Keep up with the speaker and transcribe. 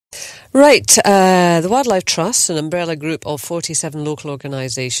Right, the Wildlife Trust, an umbrella group of 47 local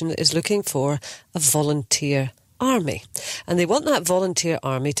organisations, is looking for a volunteer army. And they want that volunteer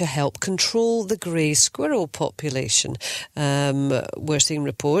army to help control the grey squirrel population. We're seeing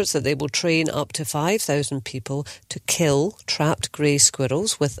reports that they will train up to 5,000 people to kill trapped grey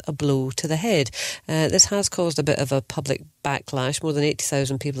squirrels with a blow to the head. This has caused a bit of a public backlash. More than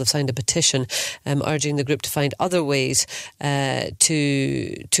 80,000 people have signed a petition urging the group to find other ways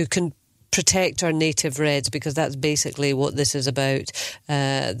to protect our native reds, because that's basically what this is about.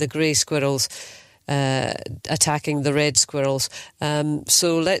 The grey squirrels attacking the red squirrels.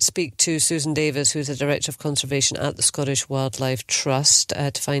 So let's speak to Susan Davies, who's the Director of Conservation at the Scottish Wildlife Trust,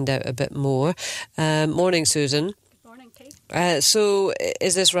 to find out a bit more. Morning, Susan. Good morning, Kate. So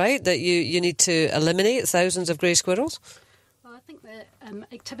is this right, that you need to eliminate thousands of grey squirrels? Well, I think the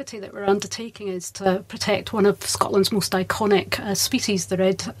activity that we're undertaking is to protect one of Scotland's most iconic species, the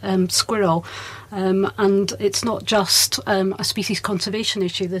red squirrel. And it's not just a species conservation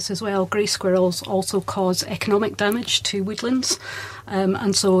issue, this as well. Grey squirrels also cause economic damage to woodlands.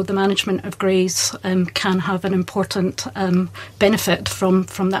 And so the management of greys can have an important benefit from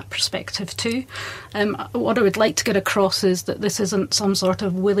that perspective too. What I would like to get across is that this isn't some sort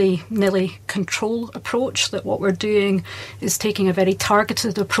of willy-nilly control approach, that what we're doing is taking a very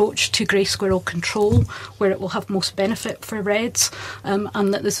targeted approach to grey squirrel control, where it will have most benefit for reds,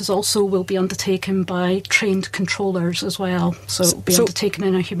 and that this is also will be undertaken by trained controllers as well. So it will be undertaken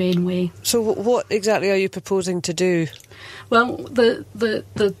in a humane way. So what exactly are you proposing to do? Well,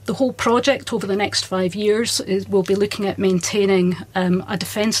 the whole project over the next 5 years will be looking at maintaining a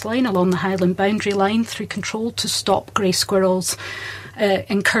defence line along the Highland boundary line through control to stop grey squirrels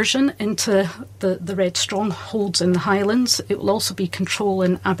incursion into the red strongholds in the Highlands. It will also be control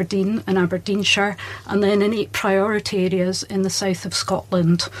in Aberdeen and Aberdeenshire, and then in 8 priority areas in the south of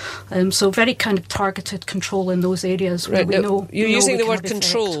Scotland. So very kind of targeted control in those areas where we know. You're using the word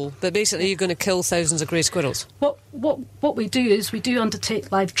control, but basically you're going to kill thousands of grey squirrels. What we do is we do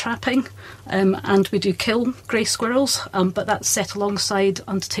undertake live trapping, and we do kill grey squirrels, but that's set alongside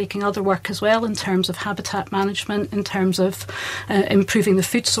undertaking other work as well in terms of habitat management, in terms of improving the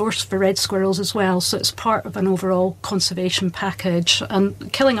food source for red squirrels as well. So it's part of an overall conservation package.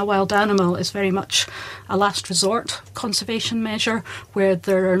 And killing a wild animal is very much a last resort conservation measure where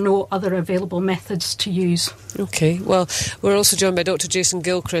there are no other available methods to use. OK, well, we're also joined by Dr Jason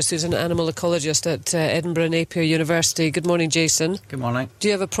Gilchrist, who's an animal ecologist at Edinburgh Napier University. Good morning, Jason. Good morning. Do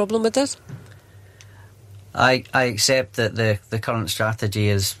you have a problem with this? I accept that the current strategy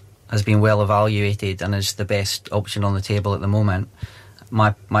has been well evaluated and is the best option on the table at the moment.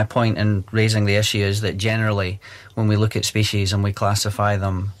 My point in raising the issue is that generally when we look at species and we classify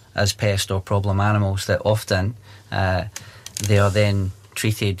them as pest or problem animals, that often they are then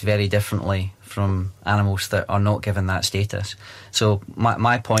treated very differently from animals that are not given that status. So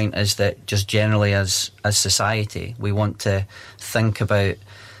my point is that just generally as society, we want to think about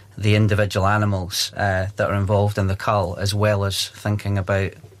the individual animals that are involved in the cull, as well as thinking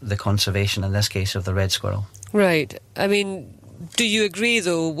about the conservation, in this case, of the red squirrel. Right. I mean, do you agree,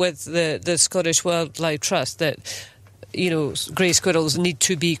 though, with the Scottish Wildlife Trust that, grey squirrels need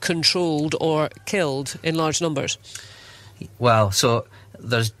to be controlled or killed in large numbers? Well, so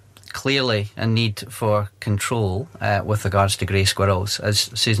there's clearly a need for control with regards to grey squirrels, as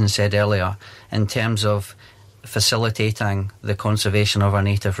Susan said earlier, in terms of facilitating the conservation of our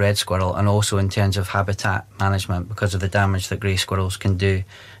native red squirrel, and also in terms of habitat management because of the damage that grey squirrels can do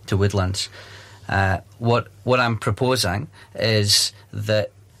to woodlands. What I'm proposing is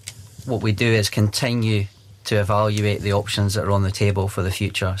that what we do is continue to evaluate the options that are on the table for the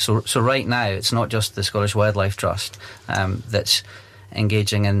future. So right now it's not just the Scottish Wildlife Trust that's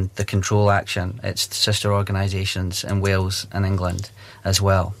engaging in the control action. It's sister organisations in Wales and England as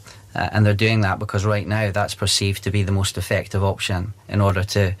well. And they're doing that because right now that's perceived to be the most effective option in order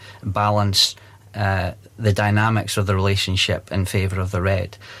to balance the dynamics of the relationship in favour of the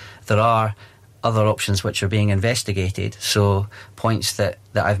red. There are other options which are being investigated, so points that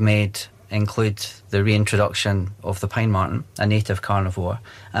I've made include the reintroduction of the pine marten, a native carnivore,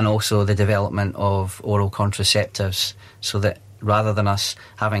 and also the development of oral contraceptives, so that rather than us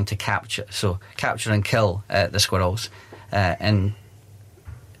having to capture and kill the squirrels, and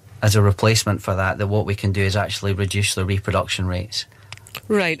as a replacement for that what we can do is actually reduce their reproduction rates.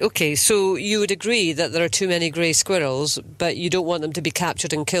 Right, OK, so you would agree that there are too many grey squirrels, but you don't want them to be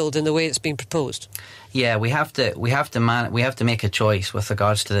captured and killed in the way it's been proposed? Yeah, we have to make a choice with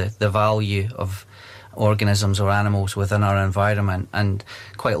regards to the value of organisms or animals within our environment, and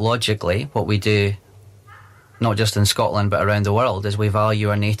quite logically what we do not just in Scotland but around the world, is we value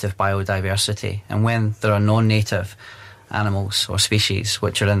our native biodiversity. And when there are non-native animals or species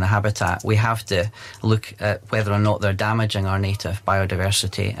which are in the habitat, we have to look at whether or not they're damaging our native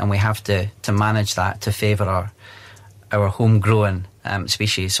biodiversity, and we have to manage that to favour our homegrown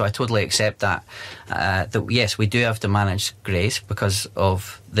species. So I totally accept that yes, we do have to manage greys because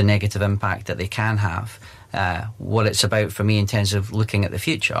of the negative impact that they can have. What it's about for me in terms of looking at the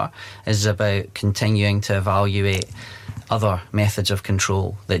future is about continuing to evaluate other methods of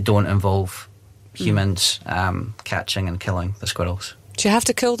control that don't involve humans catching and killing the squirrels. Do you have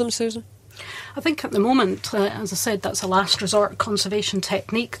to kill them, Susan? I think at the moment, as I said, that's a last resort conservation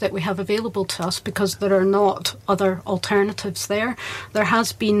technique that we have available to us because there are not other alternatives there. There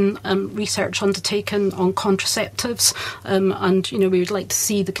has been research undertaken on contraceptives, and we would like to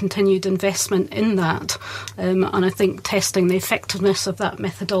see the continued investment in that. And I think testing the effectiveness of that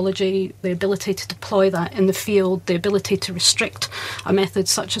methodology, the ability to deploy that in the field, the ability to restrict a method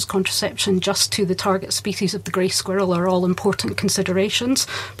such as contraception just to the target species of the grey squirrel are all important considerations.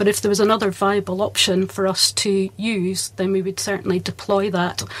 But if there was another viable option for us to use, then we would certainly deploy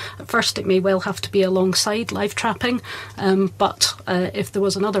that. At first, it may well have to be alongside live trapping, but if there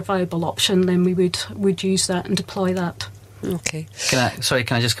was another viable option, then we would use that and deploy that. Okay. Can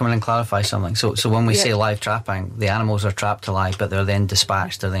I just come in and clarify something? So when we say live trapping, the animals are trapped alive, but they're then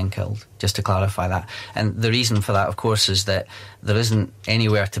dispatched, they're then killed, just to clarify that. And the reason for that, of course, is that there isn't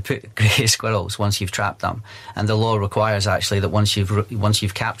anywhere to put grey squirrels once you've trapped them. And the law requires, actually, that once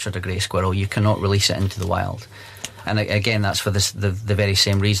you've captured a grey squirrel, you cannot release it into the wild. And again, that's for the very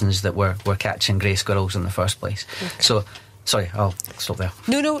same reasons that we're catching grey squirrels in the first place. Okay. Sorry, I'll stop there.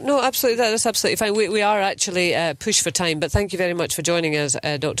 No, absolutely. That's absolutely fine. We are actually pushed for time, but thank you very much for joining us,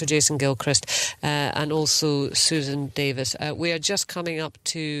 Dr. Jason Gilchrist, and also Susan Davies. We are just coming up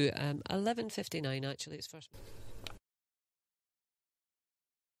to 11:59, actually. It's first.